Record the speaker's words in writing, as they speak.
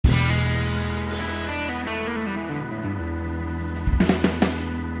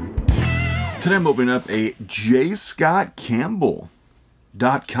Today I'm opening up a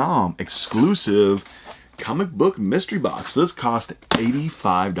jscottcampbell.com exclusive comic book mystery box. This cost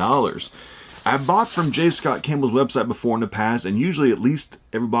 $85. I bought from J. Scott Campbell's website before in the past, and usually at least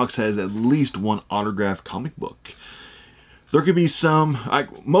every box has at least one autographed comic book. There could be some,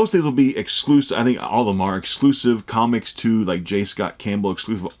 most of these will be exclusive. I think all of them are exclusive comics to like J. Scott Campbell,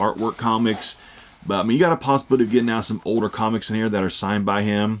 exclusive artwork comics. But I mean, you got a possibility of getting out some older comics in here that are signed by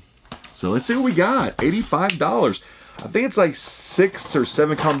him. So let's see what we got. $85. I think it's like 6 or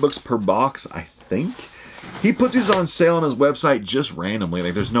 7 comic books per box, I think. He puts these on sale on his website just randomly.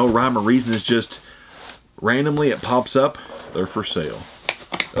 Like there's no rhyme or reason. It's just randomly it pops up. They're for sale.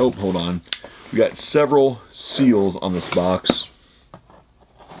 Oh, hold on. We got several seals on this box.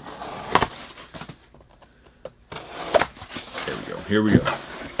 There we go. Here we go.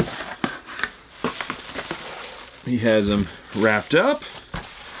 He has them wrapped up.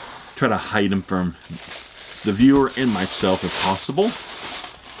 Try to hide them from the viewer and myself if possible.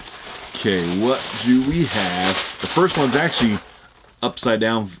 Okay, what do we have? The first one's actually upside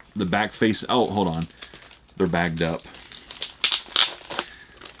down, the back face. Oh, hold on. They're bagged up.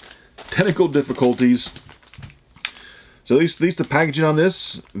 Technical difficulties. So at least the packaging on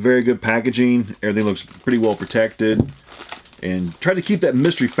this, very good packaging. Everything looks pretty well protected. And try to keep that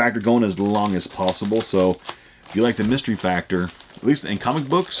mystery factor going as long as possible. So if you like the mystery factor, at least in comic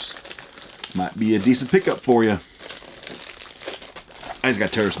books, might be a decent pickup for you. I just got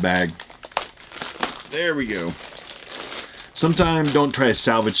to tear this bag. There we go. Sometimes don't try to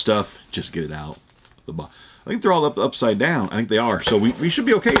salvage stuff, just get it out. I think they're all upside down. I think they are. So we should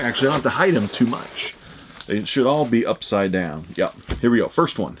be okay, actually. I don't have to hide them too much. They should all be upside down. Yep. Here we go.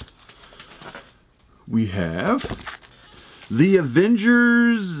 First one. We have the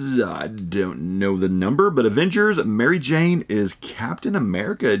Avengers. I don't know the number, but Avengers Mary Jane is Captain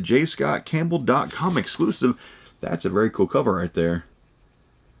America. JScottCampbell.com exclusive. That's a very cool cover right there.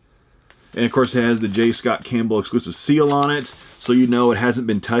 And of course it has the J. Scott Campbell exclusive seal on it, so you know it hasn't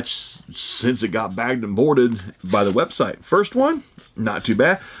been touched since it got bagged and boarded by the website. First one, not too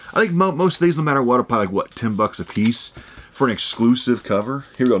bad. I think most of these, no matter what, are probably like, what, 10 bucks a piece for an exclusive cover.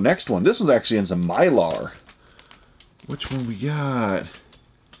 Here we go, next one. This one's actually in some Mylar. Which one we got?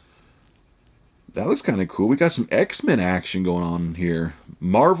 That looks kind of cool. We got some X-Men action going on here.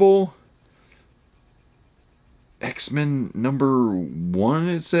 Marvel X-Men #1,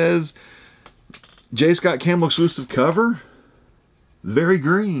 it says. J. Scott Campbell exclusive cover. Very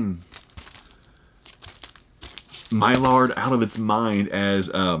green. Mylar out of its mind, as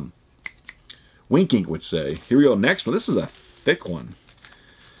Wink Ink would say. Here we go, next one. This is a thick one.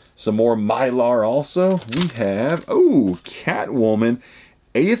 Some more Mylar also. We have, oh, Catwoman.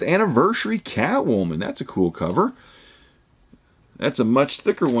 8th anniversary Catwoman. That's a cool cover. That's a much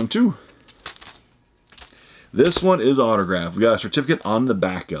thicker one too. This one is autographed. We got a certificate on the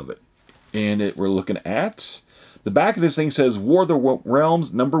back of it. And we're looking at the back of this thing says War of the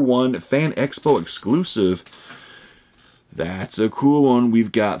Realms #1 Fan Expo exclusive. That's a cool one.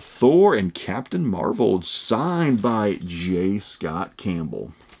 We've got Thor and Captain Marvel signed by J. Scott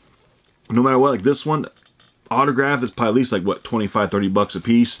Campbell. No matter what, like this one, autograph is probably at least like what, 25, 30 bucks a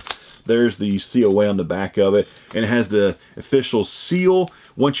piece. There's the COA on the back of it, and it has the official seal.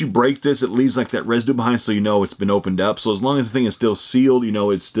 Once you break this, it leaves like that residue behind, so you know it's been opened up. So as long as the thing is still sealed, you know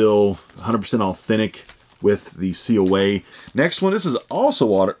it's still 100% authentic with the COA. Next one, this is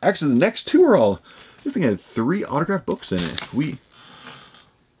also actually the next two are all, this thing had 3 autographed books in it.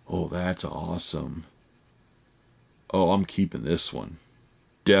 Oh, that's awesome. Oh, I'm keeping this one.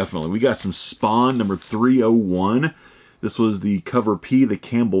 Definitely. We got some Spawn #301. This was the cover P, the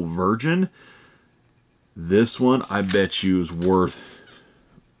Campbell Virgin. This one, I bet you, is worth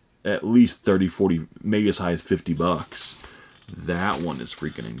at least 30, 40, maybe as high as 50 bucks. That one is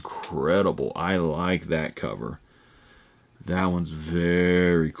freaking incredible. I like that cover. That one's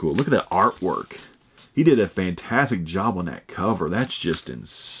very cool. Look at that artwork. He did a fantastic job on that cover. That's just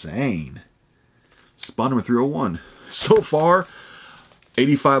insane. Spawn #301. So far,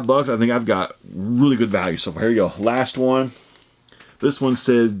 85 bucks. I think I've got really good value so far. Here you go. Last one. This one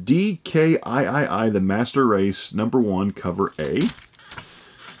says DKIII, the Master Race #1, cover A.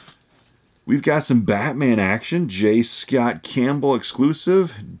 We've got some Batman action. J. Scott Campbell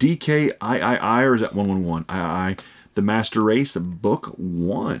exclusive. DKIII, or is that 111? III, the Master Race, book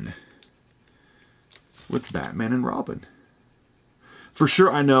 1. With Batman and Robin. For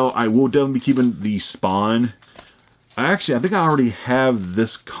sure, I know I will definitely be keeping the Spawn. I think I already have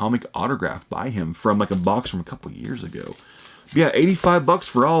this comic autograph by him from like a box from a couple years ago. But yeah, 85 bucks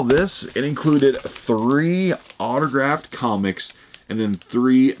for all this. It included 3 autographed comics and then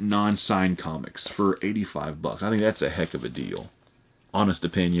 3 non-signed comics for 85 bucks. I think that's a heck of a deal. Honest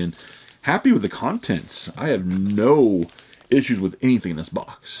opinion. Happy with the contents. I have no issues with anything in this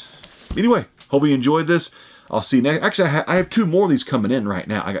box. Anyway, hope you enjoyed this. I'll see you next. Actually, I have 2 more of these coming in right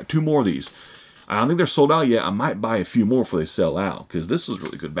now. I got 2 more of these. I don't think they're sold out yet. I might buy a few more before they sell out, because this was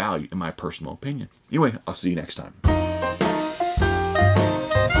really good value, in my personal opinion. Anyway, I'll see you next time.